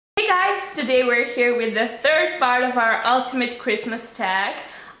guys, today we're here with the third part of our ultimate Christmas tag.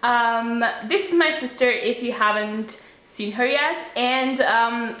 This is my sister if you haven't seen her yet, and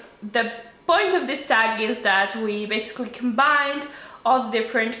the point of this tag is that we basically combined all the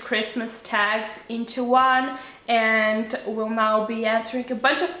different Christmas tags into one, and we'll now be answering a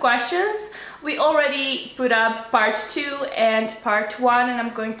bunch of questions. We already put up part 2 and part 1, and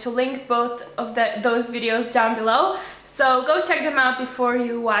I'm going to link both of those videos down below, so go check them out before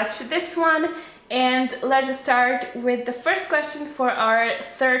you watch this one. And let's just start with the first question for our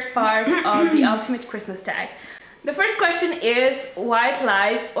third part of the ultimate Christmas tag. The first question is white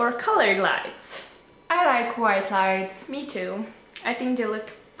lights or colored lights? I like white lights. Me too. I think they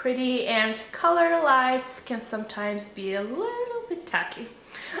look pretty, and color lights can sometimes be a little bit tacky.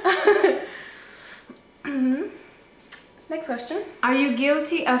 Next question. Are you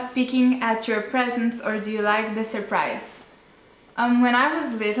guilty of picking at your presents, or do you like the surprise? When I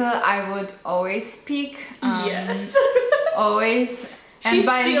was little, I would always pick. Yes. Always. And She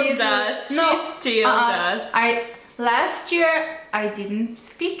still does. No, she still does. Last year I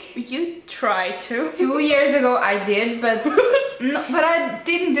didn't pick. You try to. 2 years ago I did, but no, but I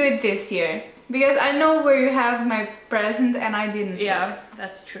didn't do it this year because I know where you have my present and I didn't. Yeah,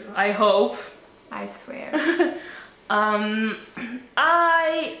 that's true. I hope. I swear.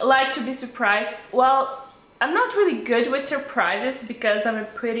 I like to be surprised. Well, I'm not really good with surprises because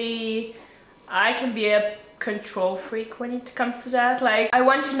I can be a control freak when it comes to that. Like, I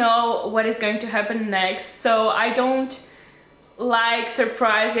want to know what is going to happen next, so I don't like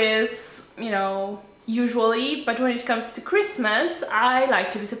surprises, you know, usually, but when it comes to Christmas, I like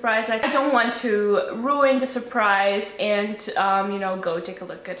to be surprised. Like, I don't want to ruin the surprise and, you know, go take a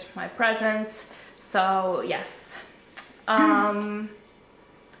look at my presents. So, yes.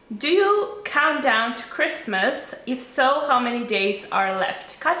 Do you count down to Christmas? If so, how many days are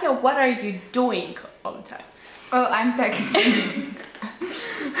left? Katya, what are you doing all the time? Oh, I'm texting.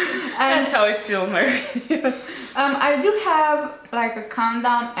 That's how I film my videos. I do have like a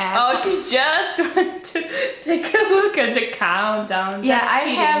countdown app. Oh, she just went to take a look at the countdown. Yeah, That's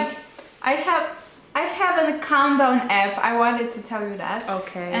cheating. I have a countdown app. I wanted to tell you that.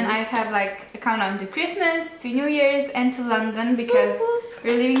 Okay. And I have like a countdown to Christmas, to New Year's, and to London because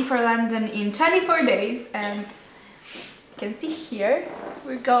we're leaving for London in 24 days. And you can see here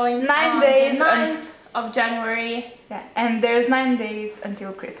We're going 9 days. The 9th of January. Yeah, and there's 9 days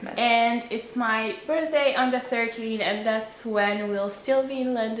until Christmas. And it's my birthday on the 13th, and that's when we'll still be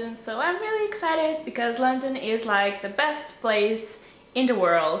in London. So I'm really excited because London is like the best place in the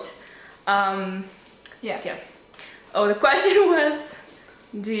world. Yeah. Oh, the question was,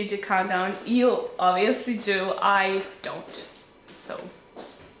 do you do countdown? You obviously do. I don't. So,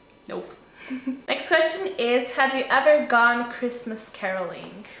 nope. Next question is, have you ever gone Christmas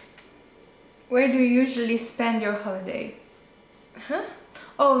caroling? Where do you usually spend your holiday? Huh?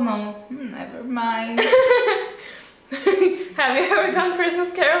 Oh no, never mind. Have you ever gone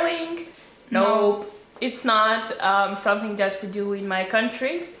Christmas caroling? No. Nope. It's not something that we do in my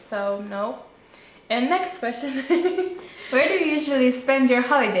country, so no. And next question. Where do you usually spend your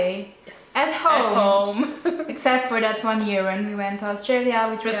holiday? Yes. At home. At home. Except for that 1 year when we went to Australia,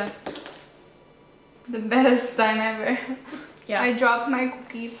 which was the best time ever. Yeah. I dropped my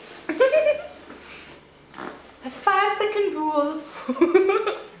cookie. A 5-second rule.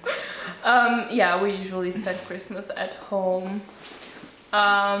 Yeah, we usually spend Christmas at home.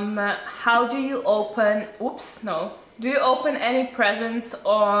 How do you open... Oops, no. Do you open any presents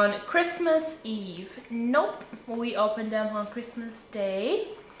on Christmas Eve? Nope. We open them on Christmas Day.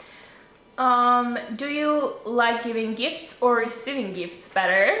 Do you like giving gifts or receiving gifts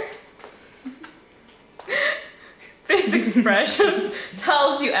better? This expression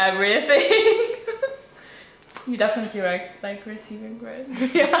tells you everything. You definitely like receiving, right?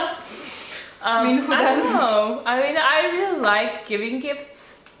 Yeah. I mean, who doesn't? I don't know. I mean, I really like giving gifts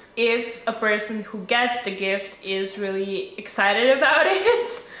if a person who gets the gift is really excited about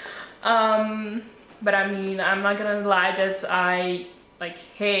it. But I mean, I'm not gonna lie that I like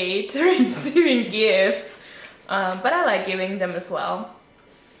hate receiving gifts, but I like giving them as well.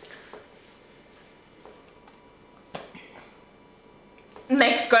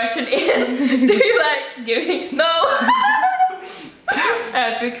 Next question is, do you like giving? No!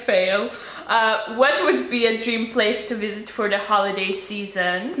 Epic fail. What would be a dream place to visit for the holiday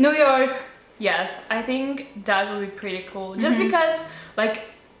season? New York. Yes, I think that would be pretty cool. Just because, like,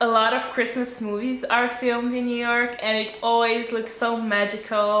 a lot of Christmas movies are filmed in New York, and it always looks so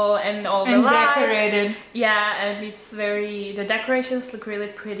magical, and all the lights. And decorated. Yeah, and the decorations look really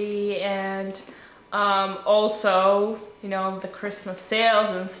pretty, and Also, you know, the Christmas sales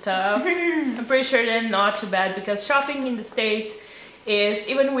and stuff. I'm pretty sure they're not too bad because shopping in the States is,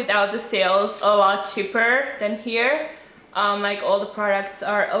 even without the sales, a lot cheaper than here. Like all the products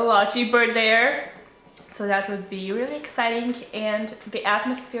are a lot cheaper there. So that would be really exciting and the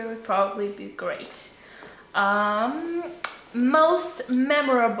atmosphere would probably be great. Most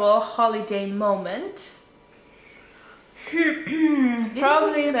memorable holiday moment?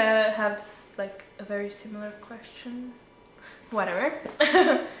 Probably have this, like a very similar question. Whatever.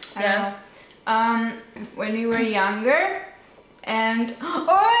 Yeah. When we were younger, and oh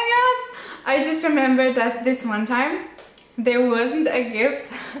my god, I just remembered that this one time there wasn't a gift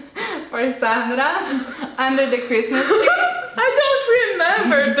for Sandra under the Christmas tree. I don't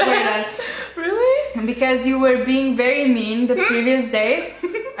remember that. Really? Because you were being very mean the previous day,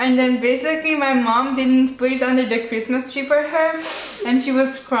 and then basically my mom didn't put it under the Christmas tree for her, and she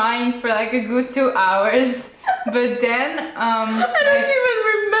was crying for like a good 2 hours. But then I don't even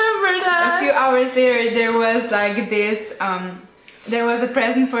remember that. A few hours later there was like this there was a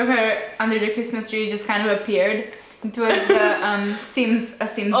present for her under the Christmas tree, just kind of appeared. It was the Sims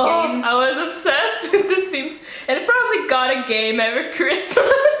game. I was obsessed with The Sims, and I probably got a game every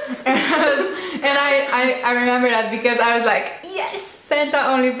Christmas. and I remember that because I was like, yes, Santa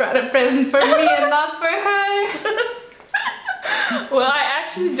only brought a present for me and not for her. Well, I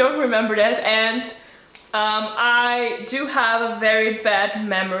actually don't remember that, and I do have a very bad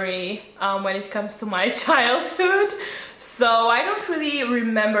memory when it comes to my childhood. So I don't really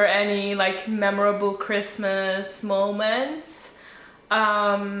remember any like memorable Christmas moments.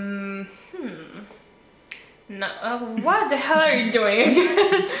 No, what the hell are you doing?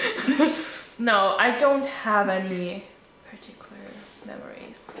 No, I don't have any particular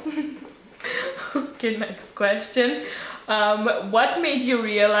memories. Okay, next question. What made you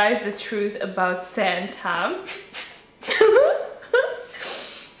realize the truth about Santa?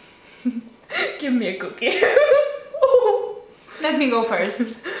 Give me a cookie. Let me go first.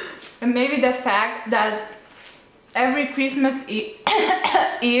 And maybe the fact that every Christmas Eve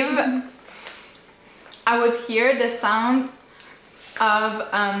I would hear the sound of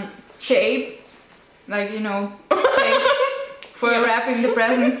tape, like, you know, tape for wrapping the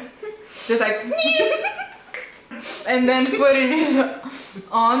presents, just like and then putting it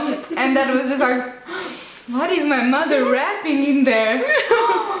on, and that was just like, what is my mother wrapping in there?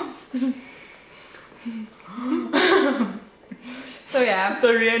 So yeah, it's a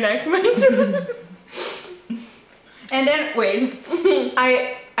reenactment. And then wait,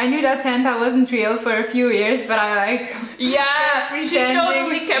 I knew that Santa wasn't real for a few years, but I like she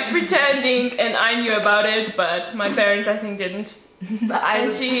totally kept pretending, and I knew about it, but my parents I think didn't.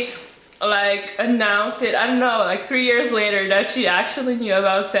 And she like announced it, I don't know, like 3 years later that she actually knew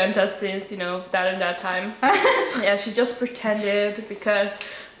about Santa since, you know, that and that time. Yeah, she just pretended because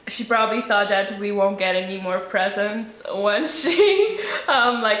she probably thought that we won't get any more presents once she,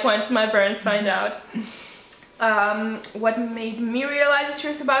 once my parents find out. What made me realize the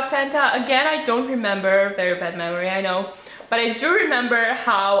truth about Santa? Again, I don't remember, very bad memory, I know. But I do remember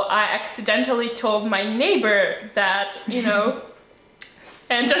how I accidentally told my neighbor that, you know,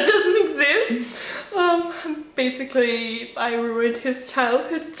 Santa doesn't exist. Basically, I ruined his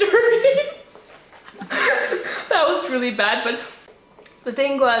childhood dreams. That was really bad, but the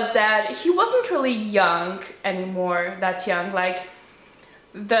thing was that he wasn't really young anymore, that young, like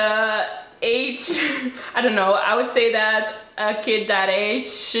the age, I don't know, I would say that a kid that age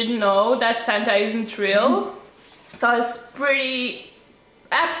should know that Santa isn't real. So I was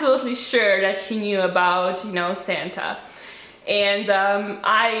absolutely sure that he knew about, you know, Santa. And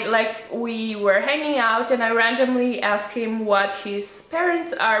we were hanging out and I randomly asked him what his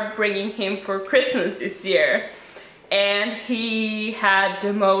parents are bringing him for Christmas this year. And he had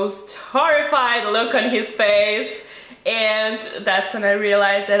the most horrified look on his face, and that's when I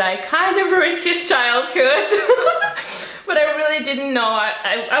realized that I kind of ruined his childhood. But I really didn't know.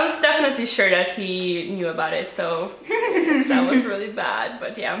 I was definitely sure that he knew about it, so that was really bad.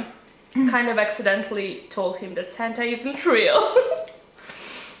 But yeah, kind of accidentally told him that Santa isn't real.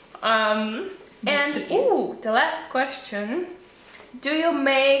 And the last question. Do you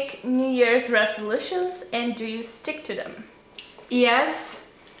make New Year's resolutions and do you stick to them? Yes.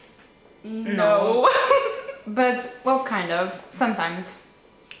 No. But, well, kind of. Sometimes.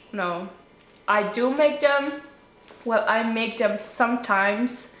 No. I do make them. Well, I make them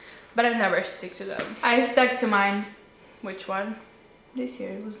sometimes, but I never stick to them. I stuck to mine. Which one? This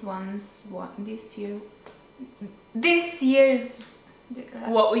year it was this year's...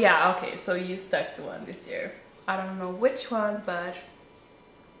 Well, yeah, okay, so you stuck to one this year. I don't know which one, but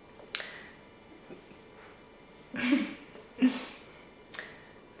This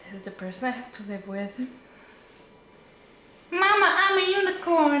is the person I have to live with. Mama, I'm a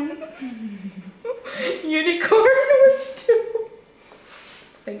unicorn. Unicorn, which too?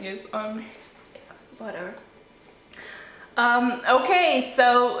 Thing is, whatever. Okay,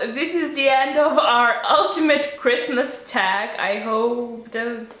 so this is the end of our ultimate Christmas tag. I hope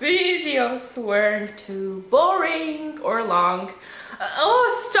the videos weren't too boring or long.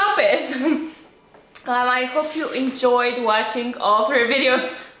 Oh, stop it! I hope you enjoyed watching all 3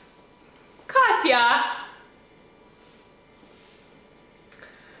 videos. Katya!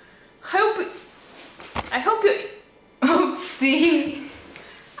 I hope you... Oopsie.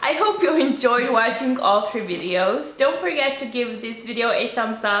 I hope you enjoyed watching all 3 videos. Don't forget to give this video a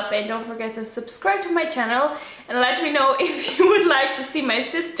thumbs up and don't forget to subscribe to my channel and let me know if you would like to see my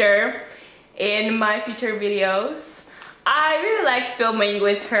sister in my future videos. I really like filming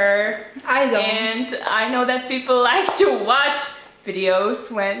with her. I don't. And I know that people like to watch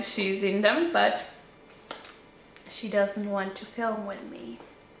videos when she's in them, but she doesn't want to film with me.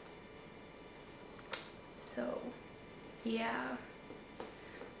 So, yeah.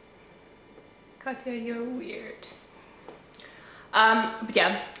 Katya, you're weird. But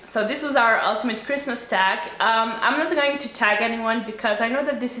yeah, so this was our ultimate Christmas tag. I'm not going to tag anyone because I know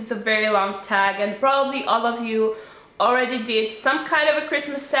that this is a very long tag and probably all of you already did some kind of a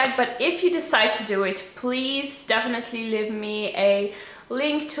Christmas tag, but if you decide to do it, please definitely leave me a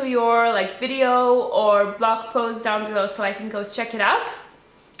link to your video or blog post down below so I can go check it out.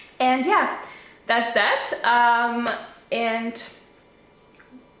 And yeah, that's that. And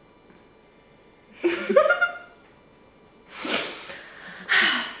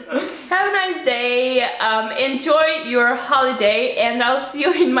have a nice day, enjoy your holiday, and I'll see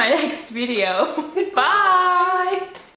you in my next video. Goodbye!